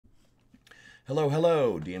Hello,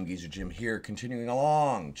 hello, DMG's Jim here, continuing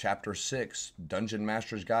along, Chapter 6, Dungeon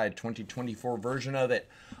Master's Guide 2024 version of it,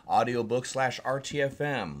 audiobook /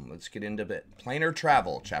 RTFM. Let's get into it. Planar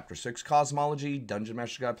Travel, Chapter 6, Cosmology, Dungeon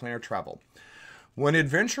Master's Guide, Planar Travel. When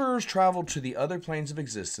adventurers travel to the other planes of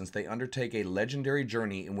existence, they undertake a legendary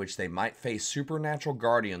journey in which they might face supernatural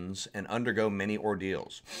guardians and undergo many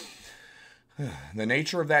ordeals. The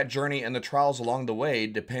nature of that journey and the trials along the way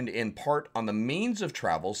depend in part on the means of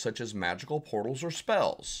travel, such as magical portals or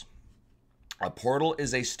spells. A portal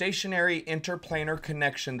is a stationary interplanar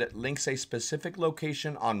connection that links a specific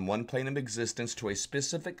location on one plane of existence to a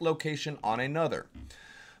specific location on another.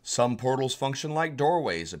 Some portals function like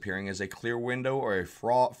doorways, appearing as a clear window or a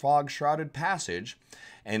fog-shrouded passage,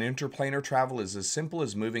 and interplanar travel is as simple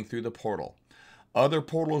as moving through the portal. Other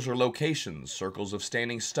portals are locations, circles of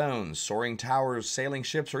standing stones, soaring towers, sailing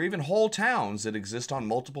ships, or even whole towns that exist on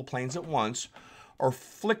multiple planes at once, or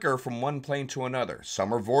flicker from one plane to another.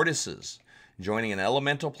 Some are vortices, joining an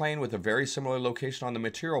elemental plane with a very similar location on the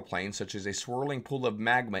material plane, such as a swirling pool of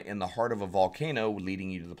magma in the heart of a volcano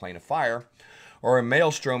leading you to the plane of fire, or a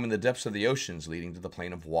maelstrom in the depths of the oceans leading to the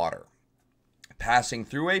plane of water. Passing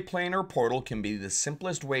through a planar portal can be the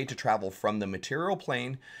simplest way to travel from the material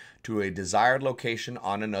plane to a desired location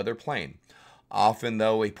on another plane, often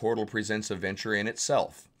though a portal presents a venture in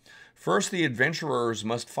itself. First, the adventurers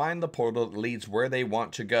must find the portal that leads where they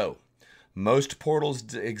want to go. Most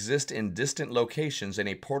portals exist in distant locations, and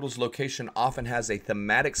a portal's location often has a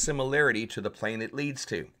thematic similarity to the plane it leads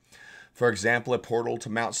to. For example, a portal to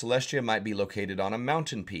Mount Celestia might be located on a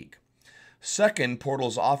mountain peak. Second,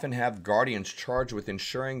 portals often have guardians charged with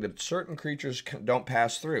ensuring that certain creatures don't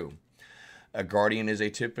pass through. A guardian is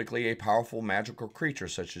typically a powerful magical creature,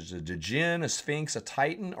 such as a djinn, a sphinx, a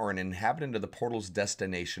titan, or an inhabitant of the portal's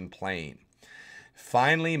destination plane.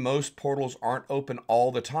 Finally, most portals aren't open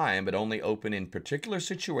all the time, but only open in particular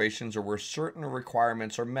situations or where certain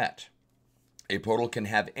requirements are met. A portal can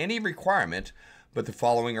have any requirement, but the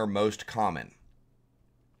following are most common.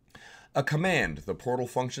 A command. The portal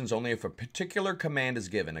functions only if a particular command is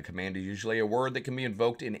given. A command is usually a word that can be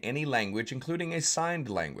invoked in any language, including a signed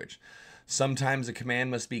language. Sometimes a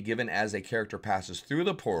command must be given as a character passes through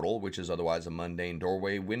the portal, which is otherwise a mundane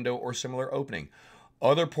doorway, window, or similar opening.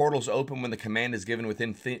 Other portals open when the command is given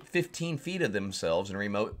within 15 feet of themselves and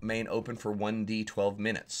remain open for 1d12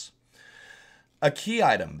 minutes. A key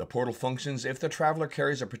item. The portal functions if the traveler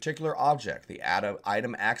carries a particular object. The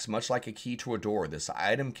item acts much like a key to a door. This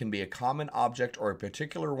item can be a common object or a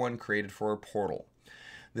particular one created for a portal.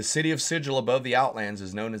 The city of Sigil above the Outlands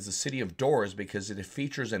is known as the City of Doors because it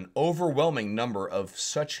features an overwhelming number of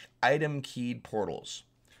such item-keyed portals.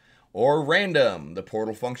 Or random. The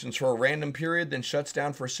portal functions for a random period, then shuts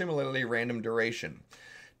down for a similarly random duration.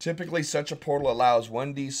 Typically, such a portal allows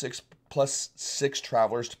 1d6 plus 6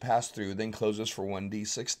 travelers to pass through, then closes for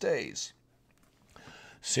 1d6 days.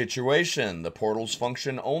 Situation. The portals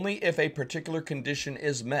function only if a particular condition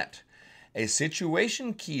is met. A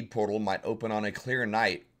situation-keyed portal might open on a clear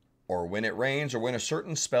night, or when it rains, or when a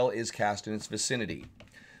certain spell is cast in its vicinity.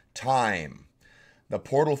 Time. The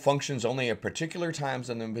portal functions only at particular times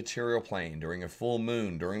on the material plane, during a full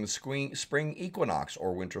moon, during the spring equinox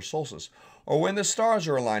or winter solstice, or when the stars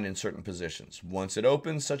are aligned in certain positions. Once it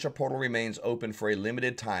opens, such a portal remains open for a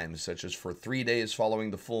limited time, such as for 3 days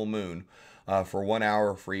following the full moon, for 1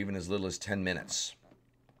 hour, for even as little as 10 minutes.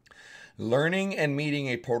 Learning and meeting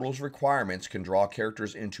a portal's requirements can draw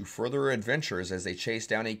characters into further adventures as they chase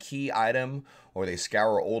down a key item, or they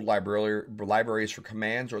scour old libraries for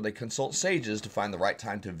commands, or they consult sages to find the right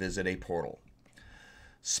time to visit a portal.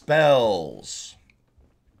 Spells.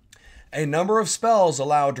 A number of spells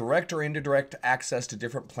allow direct or indirect access to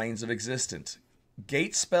different planes of existence.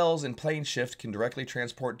 Gate spells and plane shift can directly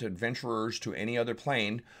transport adventurers to any other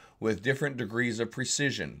plane with different degrees of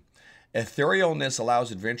precision. Etherealness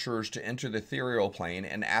allows adventurers to enter the ethereal plane,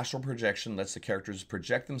 and astral projection lets the characters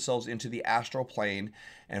project themselves into the astral plane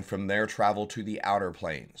and from there travel to the outer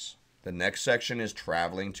planes. The next section is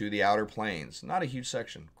traveling to the outer planes. Not a huge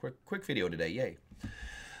section. Quick video today, yay.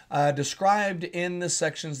 Described in the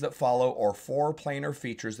sections that follow are 4 planar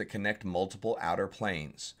features that connect multiple outer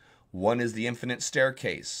planes. One is the infinite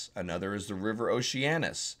staircase, another is the river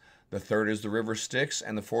Oceanus, the third is the river Styx,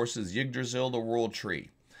 and the fourth is Yggdrasil, the world tree.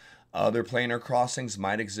 Other planar crossings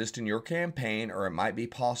might exist in your campaign, or it might be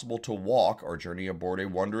possible to walk or journey aboard a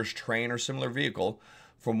wondrous train or similar vehicle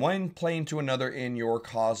from one plane to another in your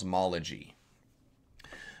cosmology.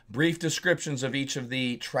 Brief descriptions of each of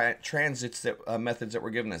the transits methods that were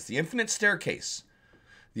given us. The infinite staircase.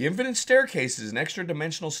 The infinite staircase is an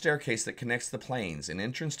extra-dimensional staircase that connects the planes. An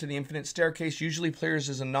entrance to the infinite staircase usually appears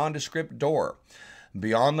as a nondescript door.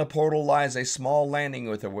 Beyond the portal lies a small landing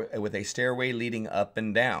with a stairway leading up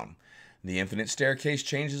and down. The infinite staircase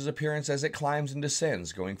changes appearance as it climbs and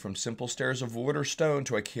descends, going from simple stairs of wood or stone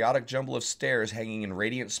to a chaotic jumble of stairs hanging in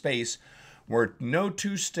radiant space where no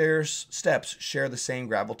two steps share the same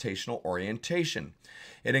gravitational orientation.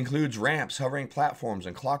 It includes ramps, hovering platforms,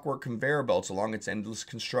 and clockwork conveyor belts along its endless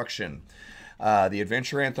construction. The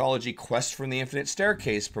adventure anthology Quest from the Infinite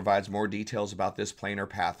Staircase provides more details about this planar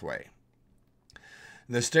pathway.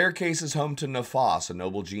 The staircase is home to Nephos, a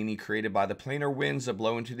noble genie created by the planar winds that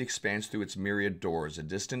blow into the expanse through its myriad doors. A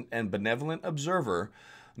distant and benevolent observer,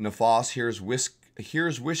 Nephos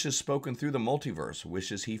hears wishes spoken through the multiverse,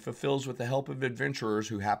 wishes he fulfills with the help of adventurers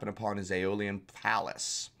who happen upon his Aeolian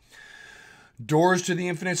palace. Doors to the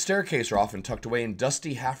infinite staircase are often tucked away in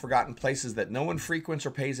dusty, half-forgotten places that no one frequents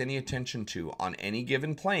or pays any attention to. On any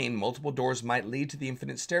given plane, multiple doors might lead to the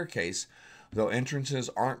infinite staircase, though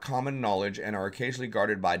entrances aren't common knowledge and are occasionally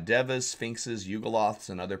guarded by devas, sphinxes, Yugoloths,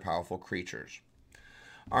 and other powerful creatures.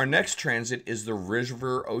 Our next transit is the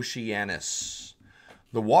river Oceanus.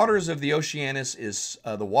 The water of the Oceanus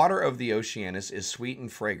is sweet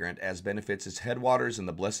and fragrant, as benefits its headwaters in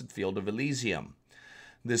the blessed field of Elysium.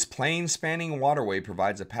 This plane-spanning waterway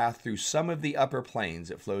provides a path through some of the upper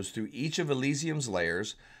planes. It flows through each of Elysium's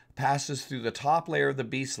layers, passes through the top layer of the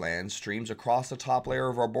Beastland, streams across the top layer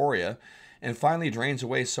of Arborea, and finally drains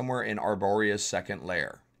away somewhere in Arborea's second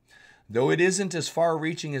layer. Though it isn't as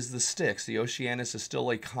far-reaching as the Styx, the Oceanus is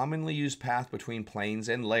still a commonly used path between planes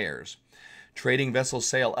and layers. Trading vessels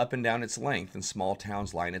sail up and down its length, and small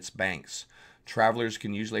towns line its banks. Travelers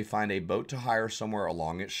can usually find a boat to hire somewhere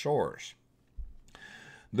along its shores.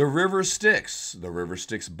 The river Styx. The river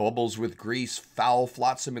Styx bubbles with grease, foul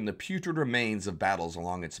flotsam, and the putrid remains of battles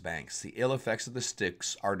along its banks. The ill effects of the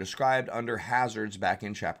Styx are described under hazards back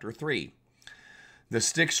in Chapter 3. The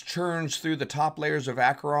Styx churns through the top layers of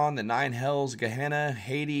Acheron, the nine hells, Gehenna,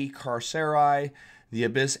 Hades, Carceri, the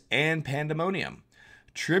Abyss, and Pandemonium.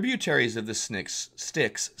 Tributaries of the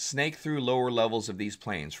Styx snake through lower levels of these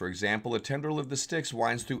planes. For example, a tendril of the Styx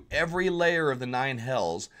winds through every layer of the nine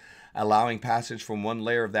hells, allowing passage from one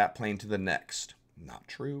layer of that plane to the next. Not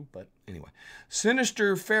true, but anyway.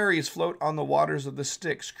 Sinister ferries float on the waters of the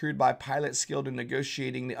Styx, crewed by pilots skilled in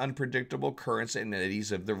negotiating the unpredictable currents and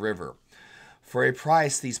eddies of the river. For a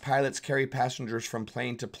price, these pilots carry passengers from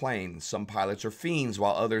plane to plane. Some pilots are fiends,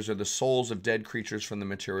 while others are the souls of dead creatures from the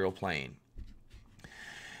material plane.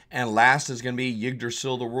 And last is going to be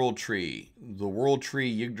Yggdrasil, the World Tree. The World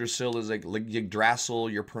Tree, Yggdrasil, is like Yggdrasil.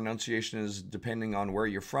 Your pronunciation is depending on where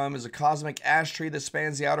you're from. Is a cosmic ash tree that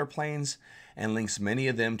spans the outer planes and links many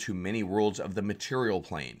of them to many worlds of the material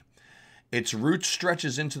plane. Its roots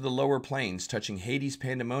stretches into the lower planes, touching Hades,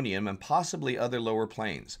 Pandemonium, and possibly other lower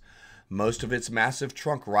planes. Most of its massive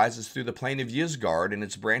trunk rises through the plane of Ysgard, and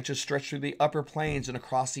its branches stretch through the upper planes and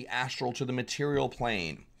across the astral to the material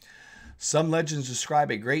plane. Some legends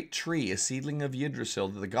describe a great tree, a seedling of Yggdrasil,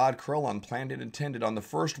 that the god Krellon planted and tended on the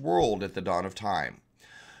first world at the dawn of time.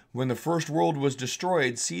 When the first world was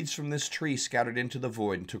destroyed, seeds from this tree scattered into the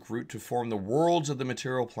void and took root to form the worlds of the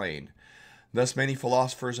material plane. Thus, many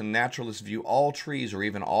philosophers and naturalists view all trees, or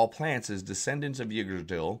even all plants, as descendants of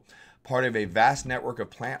Yggdrasil, part of a vast network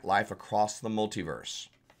of plant life across the multiverse.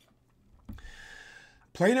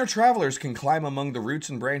 Planar travelers can climb among the roots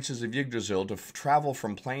and branches of Yggdrasil to travel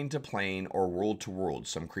from plane to plane or world to world.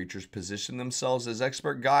 Some creatures position themselves as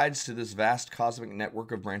expert guides to this vast cosmic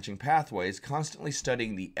network of branching pathways, constantly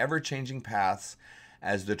studying the ever-changing paths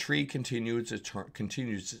as the tree continues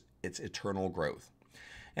its eternal growth.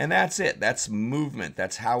 And that's it. That's movement.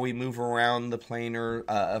 That's how we move around the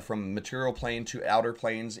planar, from material plane to outer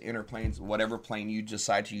planes, inner planes, whatever plane you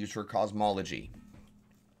decide to use for cosmology.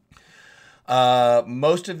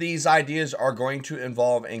 Most of these ideas are going to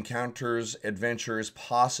involve encounters, adventures,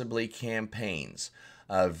 possibly campaigns.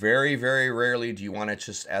 Very, very rarely do you want to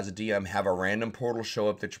just, as a DM, have a random portal show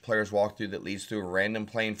up that your players walk through that leads to a random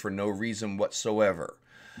plane for no reason whatsoever.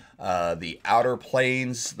 The outer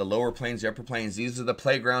planes, the lower planes, the upper planes, these are the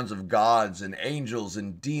playgrounds of gods and angels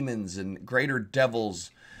and demons and greater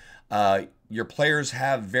devils. Your players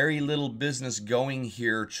have very little business going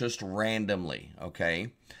here just randomly,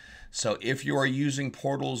 okay? So if you are using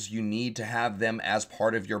portals, you need to have them as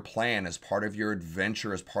part of your plan, as part of your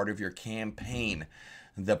adventure, as part of your campaign.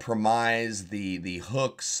 The premise, the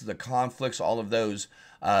hooks, the conflicts, all of those,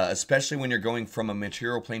 especially when you're going from a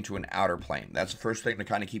material plane to an outer plane. That's the first thing to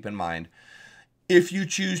kind of keep in mind. If you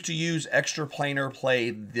choose to use extra planar play,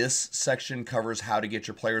 this section covers how to get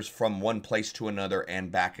your players from one place to another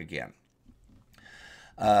and back again.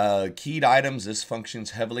 Keyed items, this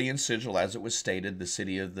functions heavily in Sigil, as it was stated. The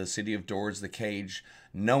city of doors, the cage.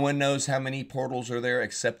 No one knows how many portals are there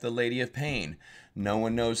except the Lady of Pain. No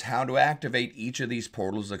one knows how to activate each of these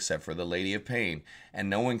portals except for the Lady of Pain. And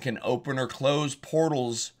no one can open or close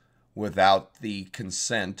portals without the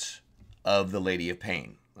consent of the Lady of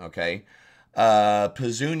Pain. Okay?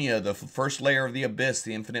 Pezunia, the first layer of the Abyss,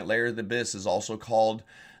 the infinite layer of the Abyss, is also called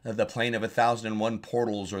the plane of 1001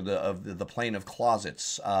 portals, or the plane of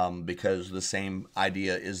closets, because the same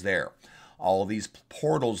idea is there. All of these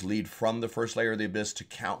portals lead from the first layer of the Abyss to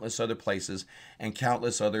countless other places and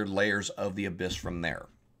countless other layers of the Abyss from there.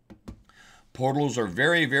 Portals are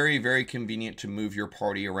very, very, very convenient to move your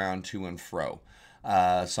party around to and fro.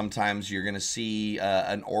 Sometimes you're going to see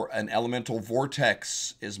an elemental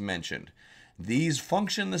vortex is mentioned. These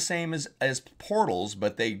function the same as portals,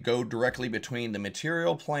 but they go directly between the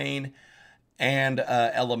material plane and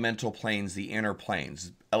elemental planes, the inner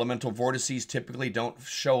planes. Elemental vortices typically don't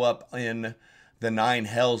show up in the 9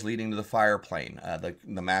 hells leading to the fire plane.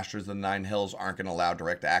 The masters of the 9 hells aren't going to allow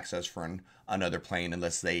direct access for another plane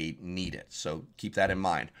unless they need it. So keep that in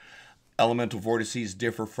mind. Elemental vortices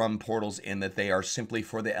differ from portals in that they are simply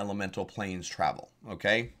for the elemental planes travel.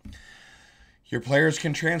 Okay? Your players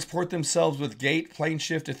can transport themselves with gate, plane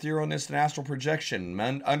shift, etherealness, and astral projection.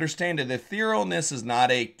 Understand that etherealness is not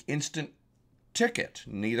an instant ticket.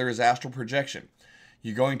 Neither is astral projection.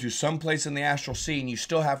 You're going to some place in the astral sea, and you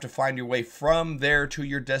still have to find your way from there to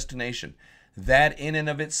your destination. That in and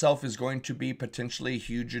of itself is going to be potentially a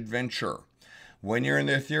huge adventure. When you're in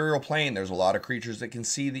the ethereal plane, there's a lot of creatures that can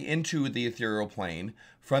see into the ethereal plane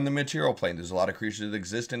from the material plane. There's a lot of creatures that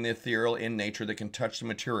exist in the ethereal in nature that can touch the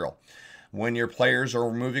material. When your players are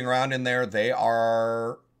moving around in there, they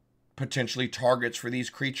are potentially targets for these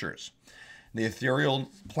creatures. The ethereal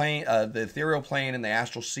plane and the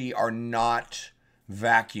astral sea are not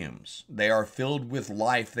vacuums. They are filled with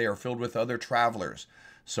life. They are filled with other travelers.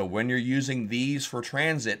 So when you're using these for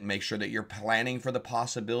transit, make sure that you're planning for the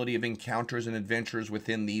possibility of encounters and adventures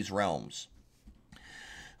within these realms.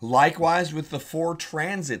 Likewise with the 4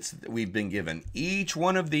 transits that we've been given. Each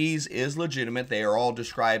one of these is legitimate. They are all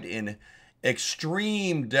described in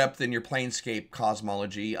extreme depth in your Planescape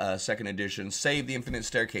cosmology, 2nd edition. Save the Infinite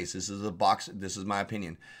Staircase. This is a box. This is my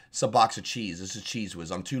opinion. It's a box of cheese. This is Cheese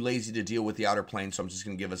Whiz. I'm too lazy to deal with the outer plane, so I'm just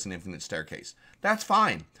going to give us an Infinite Staircase. That's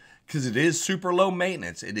fine, because it is super low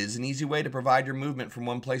maintenance. It is an easy way to provide your movement from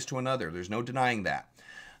one place to another. There's no denying that.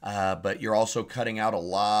 But you're also cutting out a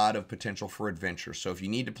lot of potential for adventure. So if you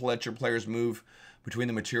need to let your players move between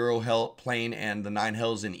the material hell plane and the 9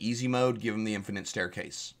 hells in easy mode, give them the Infinite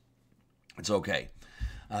Staircase. It's okay.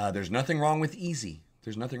 There's nothing wrong with easy.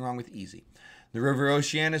 There's nothing wrong with easy. The River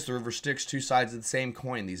Oceanus, the River Styx, 2 sides of the same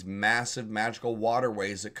coin. These massive magical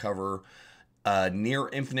waterways that cover near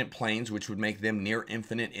infinite planes, which would make them near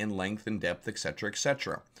infinite in length and depth, etc.,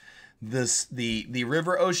 etc. The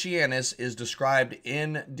River Oceanus is described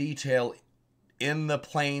in detail in the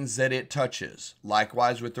planes that it touches.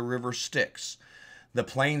 Likewise with the River Styx. The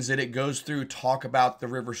planes that it goes through talk about the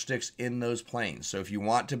River Styx in those planes. So if you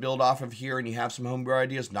want to build off of here and you have some homebrew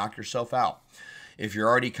ideas, knock yourself out. If you're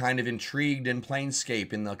already kind of intrigued in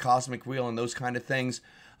Planescape, in the Cosmic Wheel and those kind of things,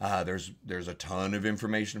 there's a ton of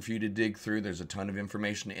information for you to dig through. There's a ton of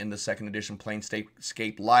information in the 2nd edition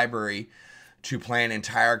Planescape library to plan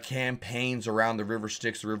entire campaigns around the River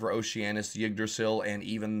Styx, the River Oceanus, the Yggdrasil, and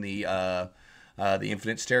even the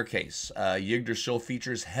Infinite Staircase. Yggdrasil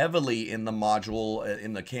features heavily in the module,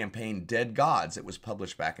 in the campaign Dead Gods. It was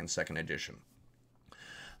published back in 2nd edition.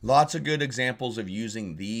 Lots of good examples of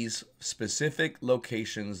using these specific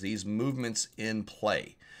locations, these movements in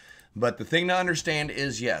play. But the thing to understand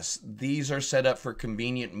is, yes, these are set up for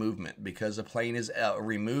convenient movement because a plane is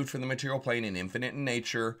removed from the material plane and infinite in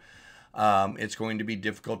nature. It's going to be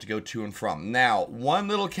difficult to go to and from. Now, one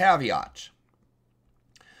little caveat.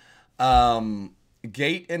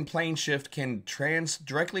 Gate and plane shift can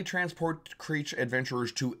directly transport creature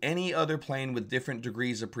adventurers to any other plane with different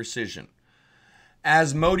degrees of precision.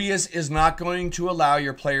 Asmodeus is not going to allow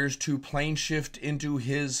your players to plane shift into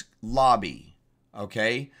his lobby.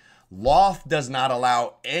 Okay? Loth does not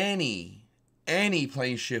allow any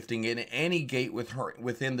plane shifting in any gate with her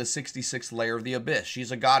within the 66th layer of the Abyss.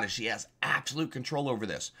 She's a goddess. She has absolute control over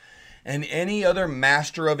this. And any other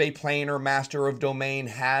master of a plane or master of domain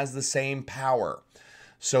has the same power.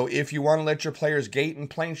 So if you want to let your players gate and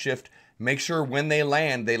plane shift, Make sure when they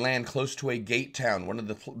land close to a gate town, one of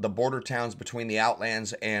the border towns between the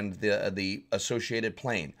Outlands and the associated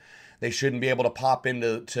plane. They shouldn't be able to pop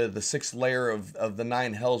into the 6th layer of the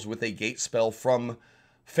 9 hells with a gate spell from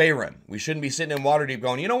Faerun. We shouldn't be sitting in Waterdeep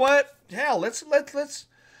going, you know what? Hell, let's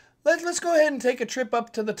go ahead and take a trip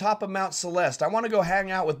up to the top of Mount Celeste. I want to go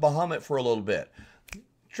hang out with Bahamut for a little bit.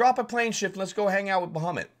 Drop a plane shift, let's go hang out with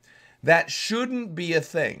Bahamut. That shouldn't be a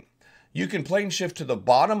thing. You can plane shift to the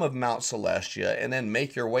bottom of Mount Celestia and then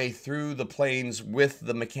make your way through the planes with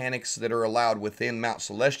the mechanics that are allowed within Mount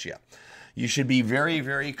Celestia. You should be very,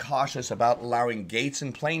 very cautious about allowing gates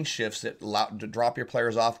and plane shifts that allow to drop your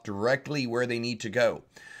players off directly where they need to go.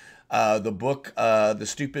 The book, the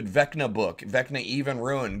stupid Vecna book, Vecna Eve and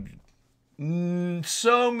Ruin.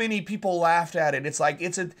 So many people laughed at it. It's like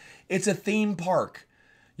it's a theme park.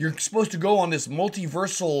 You're supposed to go on this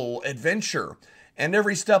multiversal adventure. And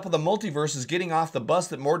every step of the multiverse is getting off the bus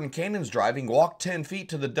that Mordenkainen's driving, walk 10 feet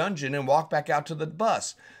to the dungeon, and walk back out to the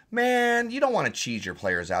bus. Man, you don't want to cheese your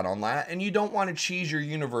players out on that, and you don't want to cheese your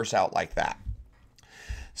universe out like that.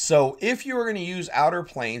 So if you are going to use outer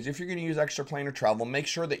planes, if you're going to use extraplanar travel, make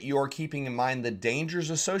sure that you are keeping in mind the dangers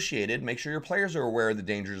associated. Make sure your players are aware of the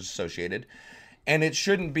dangers associated. And it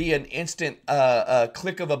shouldn't be an instant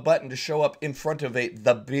click of a button to show up in front of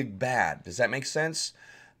the big bad. Does that make sense?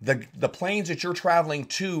 The planes that you're traveling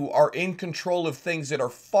to are in control of things that are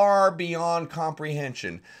far beyond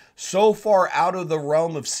comprehension. So far out of the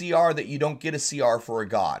realm of CR that you don't get a CR for a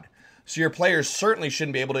god. So your players certainly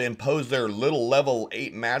shouldn't be able to impose their little level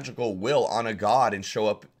 8 magical will on a god and show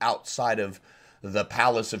up outside of the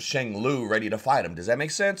palace of Shenglu ready to fight him. Does that make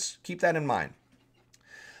sense? Keep that in mind.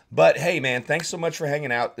 But hey man, thanks so much for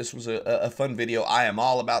hanging out. This was a fun video. I am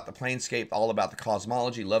all about the planescape, all about the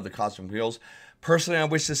cosmology, love the cosmic wheels. Personally, I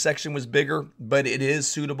wish this section was bigger, but it is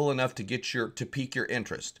suitable enough to get to pique your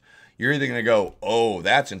interest. You're either going to go, oh,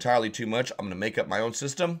 that's entirely too much, I'm going to make up my own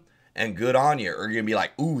system, and good on you. Or you're going to be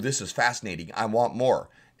like, ooh, this is fascinating, I want more,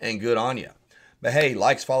 and good on you. But hey,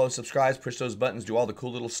 likes, follows, subscribes, push those buttons, do all the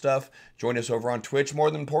cool little stuff. Join us over on Twitch. More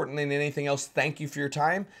than important than anything else, thank you for your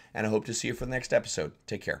time, and I hope to see you for the next episode.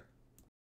 Take care.